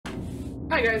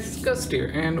Hi guys, it's Ghost here,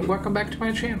 and welcome back to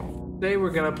my channel. Today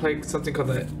we're gonna play something called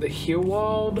the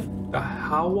Hielward, the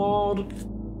Hielward.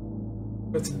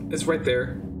 It's right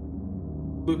there.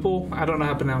 Loophole. I don't know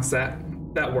how to pronounce that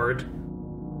word.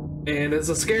 And it's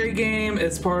a scary game.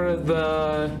 It's part of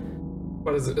the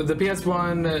the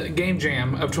PS1 Game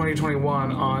Jam of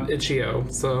 2021 on itch.io.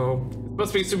 So it's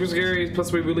supposed to be super scary. It's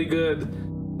supposed to be really good.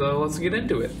 So let's get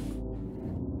into it.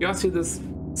 Y'all see this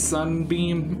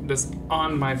sunbeam just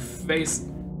on my face?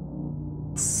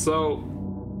 So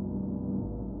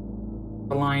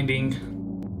blinding.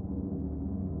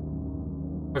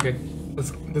 Okay,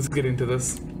 let's get into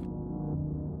this.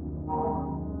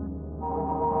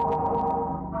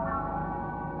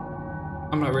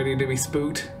 I'm not ready to be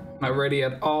spooked. Not ready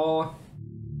at all.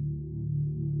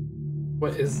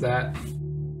 What is that?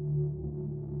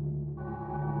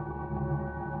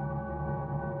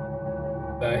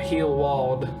 The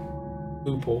Hielward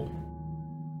loophole.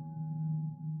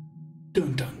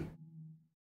 Dun dun.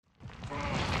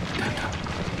 Dun dun.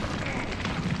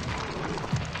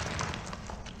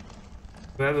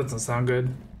 That doesn't sound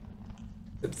good.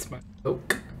 It's my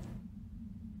oak.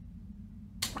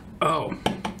 Oh.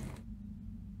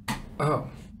 Oh.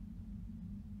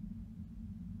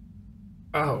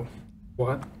 Oh.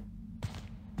 What?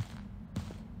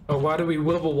 Oh, why do we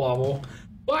wibble wobble?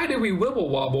 Why do we wibble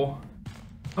wobble?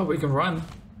 Oh, we can run.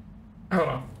 Hold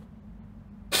on.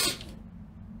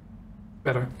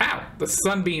 Better. Ow! The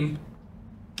sunbeam.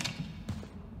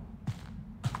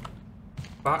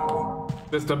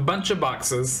 Just a bunch of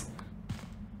boxes.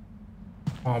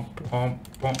 Womp, womp,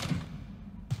 womp.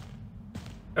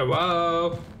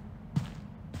 Hello?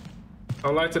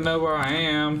 I'd like to know where I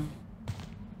am.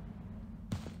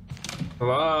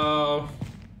 Hello?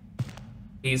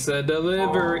 He said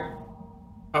delivery.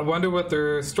 I wonder what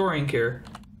they're storing here.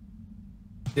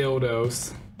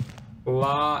 Dildos.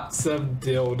 Lots of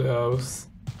dildos.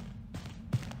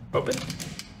 Open.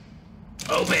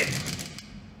 Open!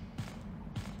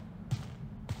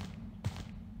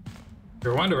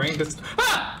 You're wondering this.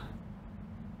 Ah!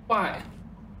 Why?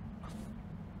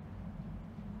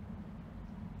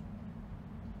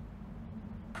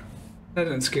 That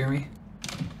didn't scare me.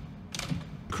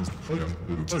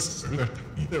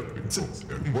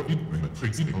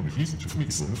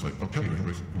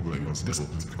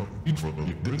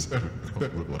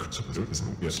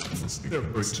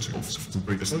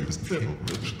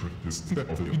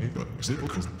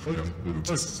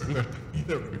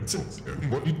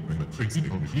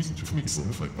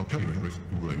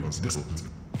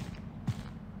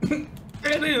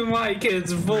 I didn't like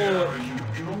his voice.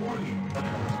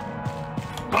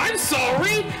 I'm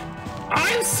sorry!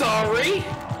 I'm sorry!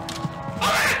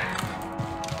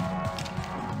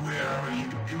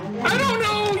 I don't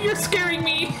know! You're scaring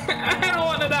me! I don't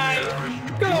want to die!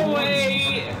 Go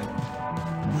away!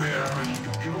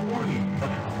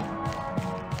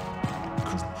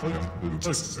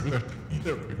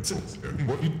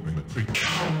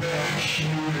 Come back here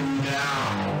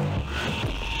now!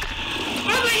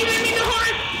 Oh, you didn't mean to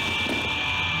harm!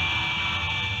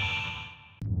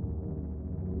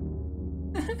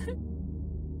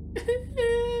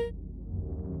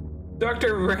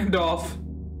 Dr. Randolph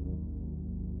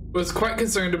was quite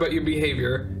concerned about your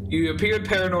behavior. You appeared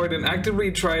paranoid and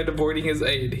actively tried avoiding his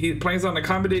aid. He plans on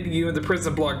accommodating you in the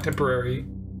prison block temporarily.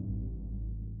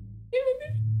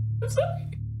 I'm sorry.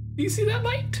 Do you see that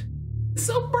light? It's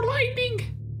so blinding.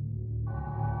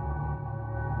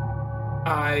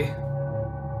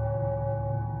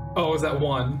 Oh, was that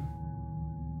one?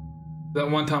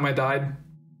 That one time I died?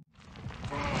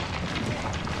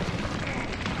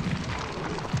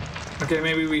 Okay,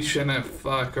 maybe we shouldn't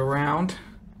fuck around.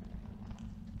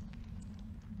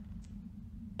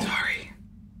 Sorry.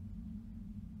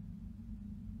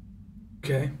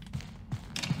 Okay.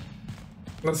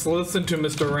 Let's listen to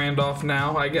Mr. Randolph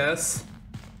now, I guess.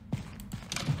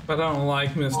 I don't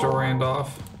like Mr.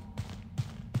 Randolph.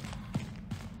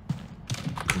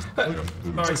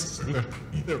 Oh,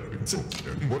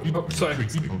 sorry.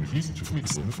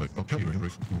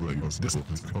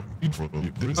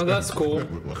 Oh, that's cool.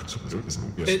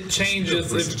 It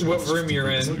changes if, what room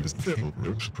you're in.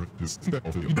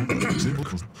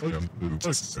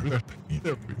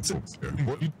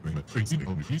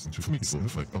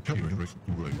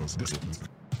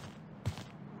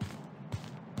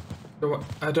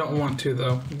 I don't want to,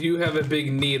 though. You have a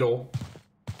big needle.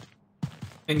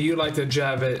 And you like to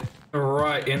jab it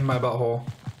right in my butthole.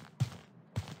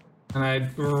 And I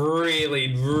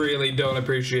really, really don't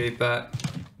appreciate that.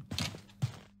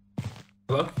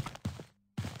 Hello?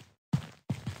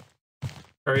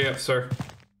 Hurry up, sir.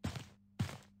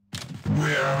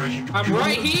 Where are you? I'm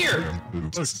right here! Come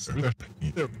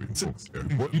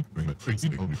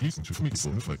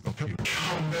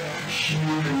back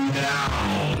here now.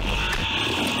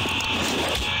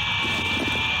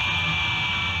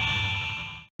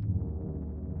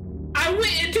 I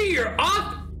went into your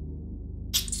office!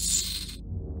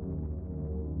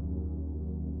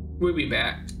 We'll be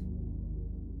back.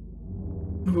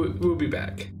 We'll be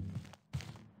back.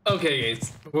 Okay,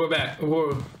 guys, we're back.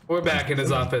 We're back in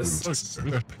his office.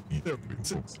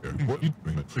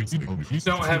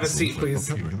 Don't have a seat, please.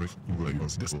 Sir.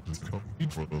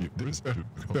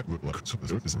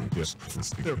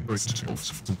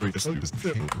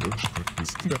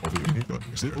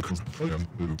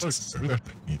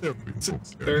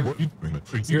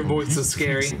 Your voice is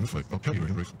scary. I'm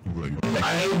going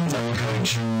to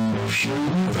shoot.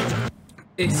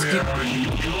 Excuse Where are you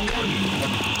going?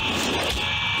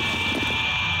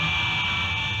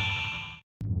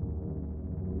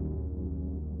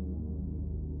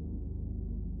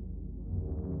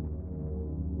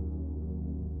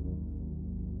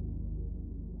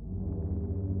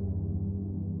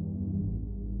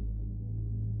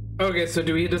 Okay, so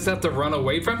do we just have to run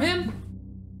away from him?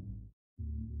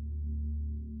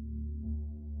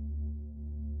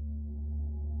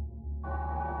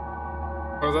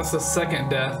 Or that's the second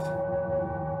death.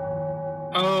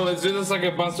 Oh, is it just like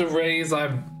a bunch of rays I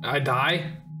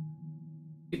die?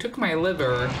 He took my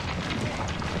liver.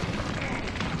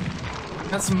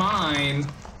 That's mine.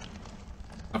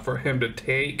 Not for him to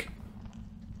take.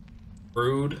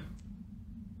 Rude.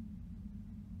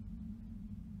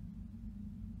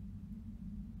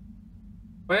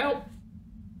 Well,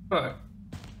 what?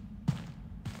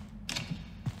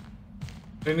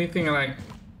 Anything like,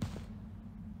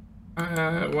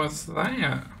 what's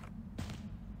that?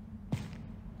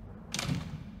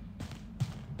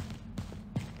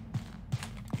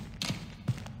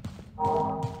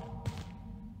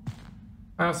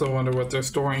 I also wonder what they're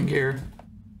storing here.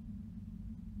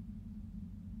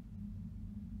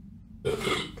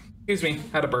 Excuse me,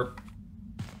 had a burp.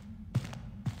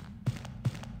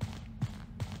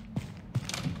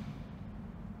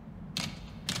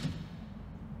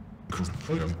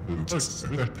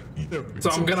 So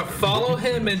I'm gonna follow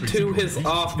him into his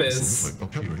office.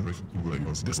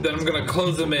 Then I'm gonna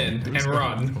close him in and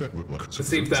run to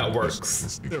see if that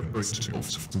works.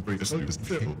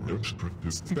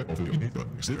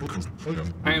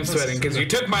 I am sweating because you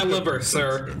took my liver,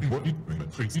 sir.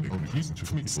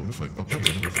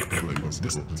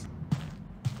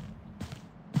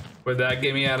 Would that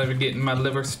get me out of getting my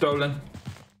liver stolen?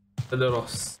 A little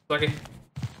sucky.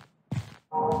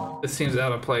 This seems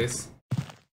out of place.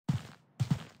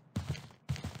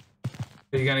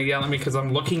 Are you gonna yell at me because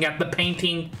I'm looking at the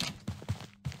painting?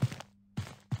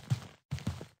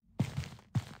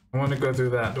 I want to go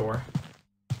through that door.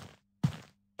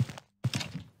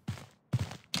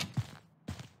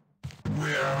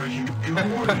 Where are you going?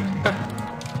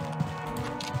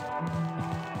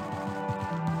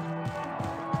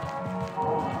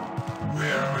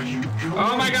 Where are you going?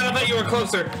 Oh my god, I thought you were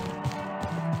closer.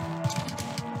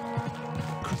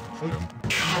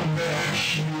 Come back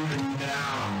here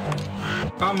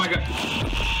now. Oh my god.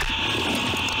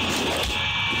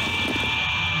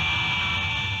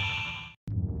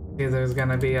 Okay, there's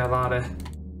gonna be a lot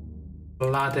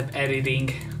of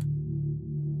editing.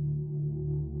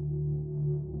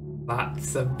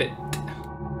 Lots of it.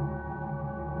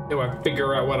 Do I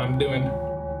figure out what I'm doing?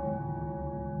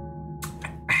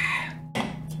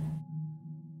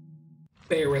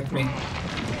 Bear with me.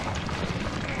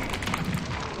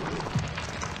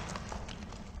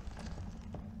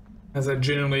 As I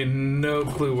genuinely no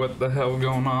clue what the hell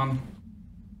going on.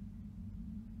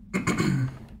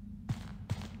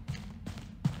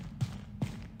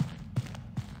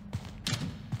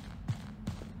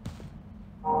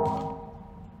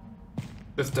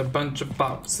 Just a bunch of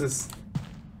boxes.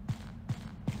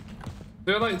 Is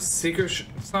there like secret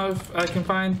stuff I can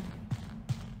find?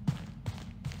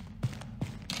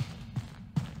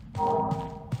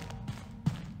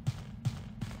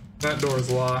 That door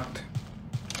is locked.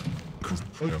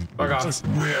 Fuck off.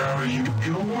 Where are you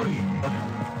going? Where are you going?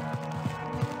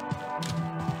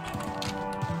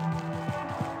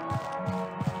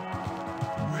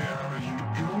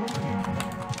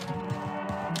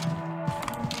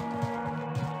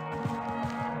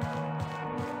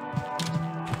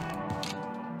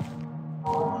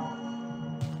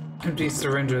 Empty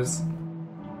syringes.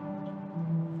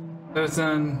 There's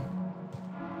an...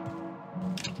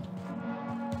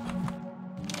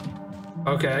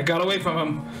 Okay, I got away from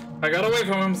him. I got away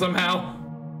from him somehow.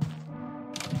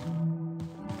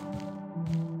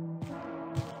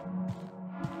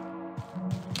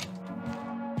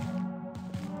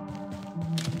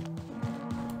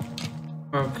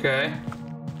 Okay.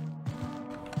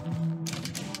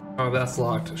 Oh, that's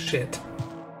locked. Shit.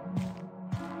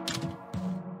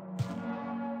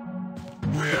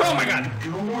 Oh my god!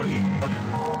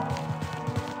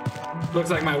 Looks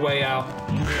like my way out.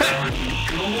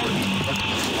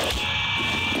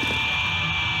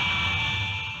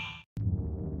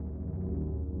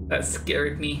 That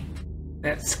scared me.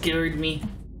 That scared me.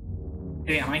 I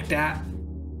didn't like that.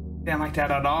 Didn't like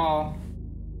that at all.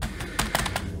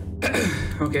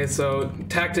 Okay, so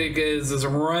tactic is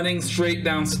running straight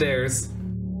downstairs.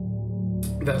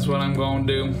 That's what I'm going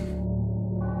to do.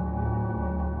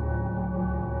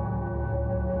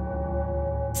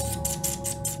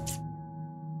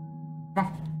 Come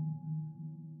on.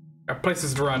 Got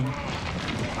places to run.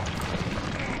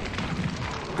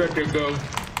 Good to go.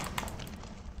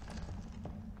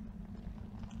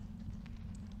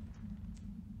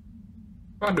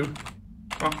 Come on, dude.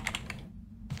 Come on.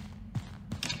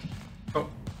 Oh.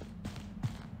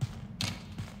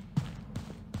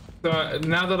 So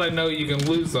now that I know you can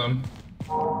lose them.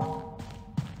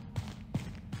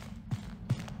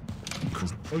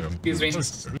 Excuse me.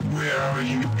 Where are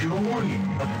you going?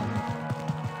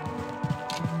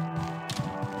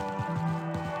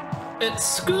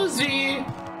 It's Scoozy!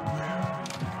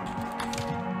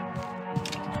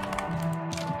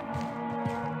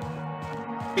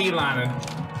 Beelining.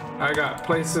 I got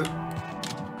places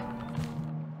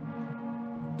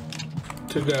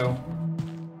to go.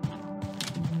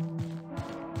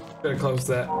 Gotta close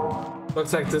that.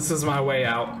 Looks like this is my way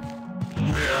out.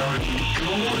 Where are you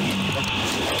going?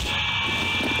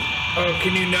 Oh,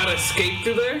 can you not escape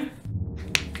through there?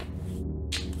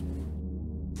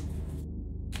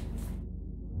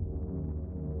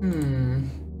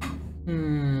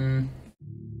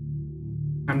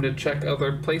 Time to check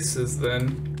other places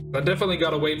then. I definitely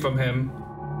got away from him.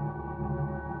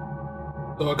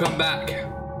 So I'll come back if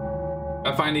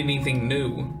I find anything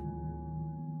new.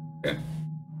 Okay.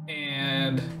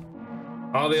 And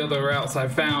all the other routes I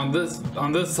found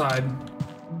on this side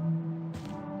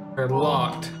are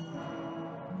locked.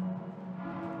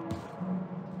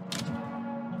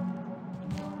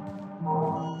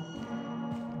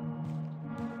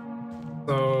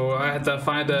 So I had to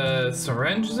find a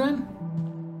syringe then?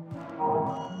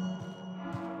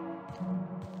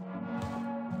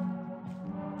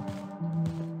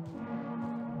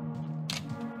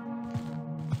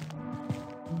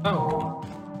 Oh,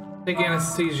 take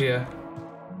anesthesia.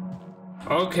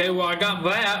 Okay, well I got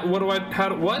that. What do I,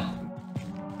 what?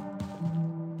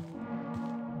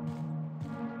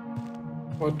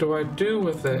 What do I do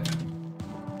with it?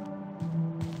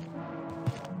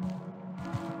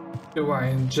 Do I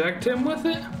inject him with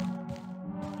it?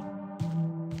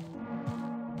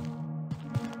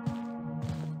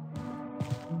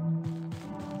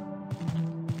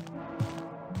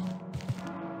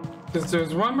 Because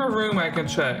there's one more room I can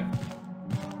check.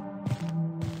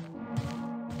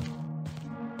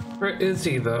 Where is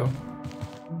he though?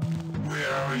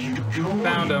 Where are you going?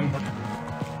 Found him.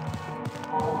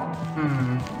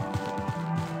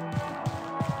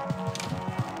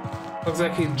 Looks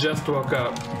like he just woke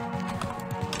up.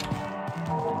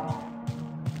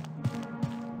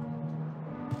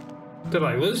 Did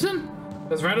I lose him?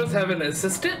 Does Randos have an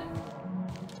assistant?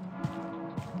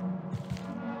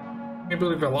 I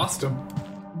believe I lost him.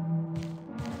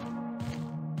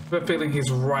 I have a feeling he's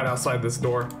right outside this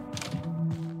door.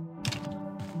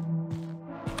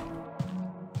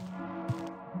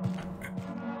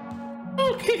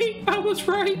 Okay, I was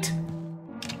right.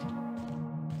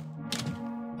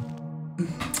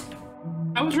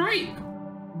 I was right.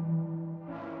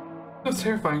 That was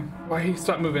terrifying. Why he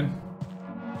stopped moving?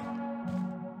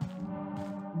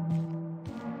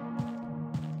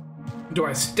 Do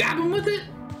I stab him with it?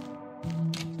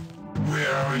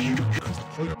 Where are you?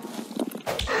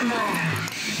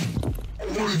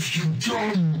 What have you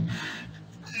done?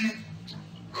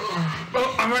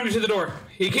 Oh, I'm running to the door.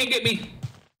 He can't get me.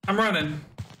 I'm running.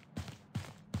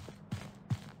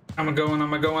 I'm a going.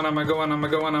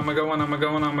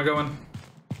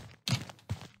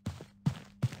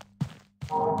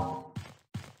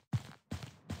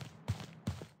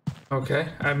 Okay,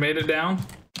 I made it down.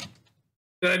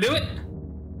 Did I do it?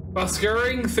 While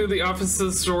scurrying through the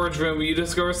office's storage room, you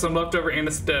discover some leftover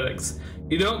anesthetics.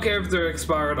 You don't care if they're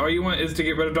expired. All you want is to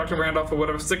get rid of Dr. Randolph or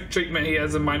whatever sick treatment he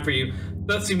has in mind for you.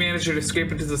 Thus, you manage to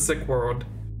escape into the sick world.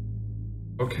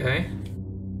 Okay.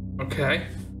 Okay.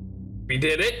 We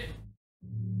did it.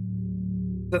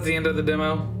 That's the end of the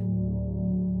demo.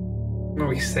 I'm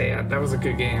really sad. That was a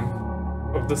good game.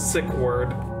 Of the sick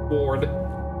ward. Ward.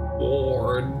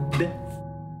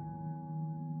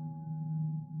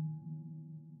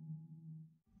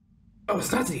 Oh,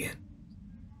 it's not the end.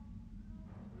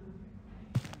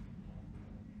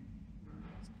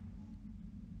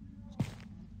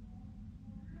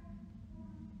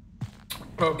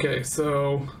 Okay,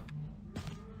 so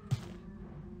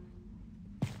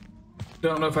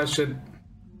don't know if I should.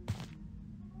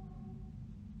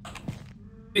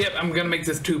 Yep, I'm gonna make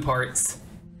this 2 parts.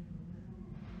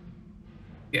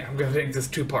 Yeah, I'm gonna make this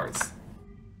 2 parts.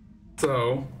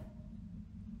 So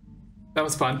that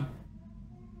was fun.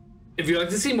 If you'd like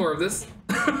to see more of this,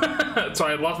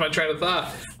 sorry, I lost my train of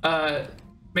thought.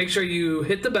 Make sure you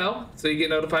hit the bell so you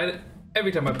get notified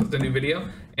every time I post a new video,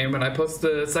 and when I post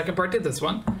the second part to this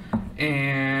one.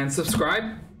 And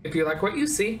subscribe if you like what you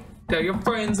see. Tell your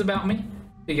friends about me.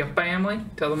 Tell your family.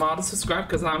 Tell them all to subscribe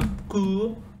because I'm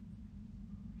cool.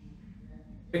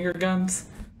 Finger guns.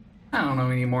 I don't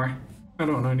know anymore.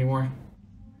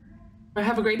 But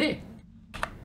have a great day.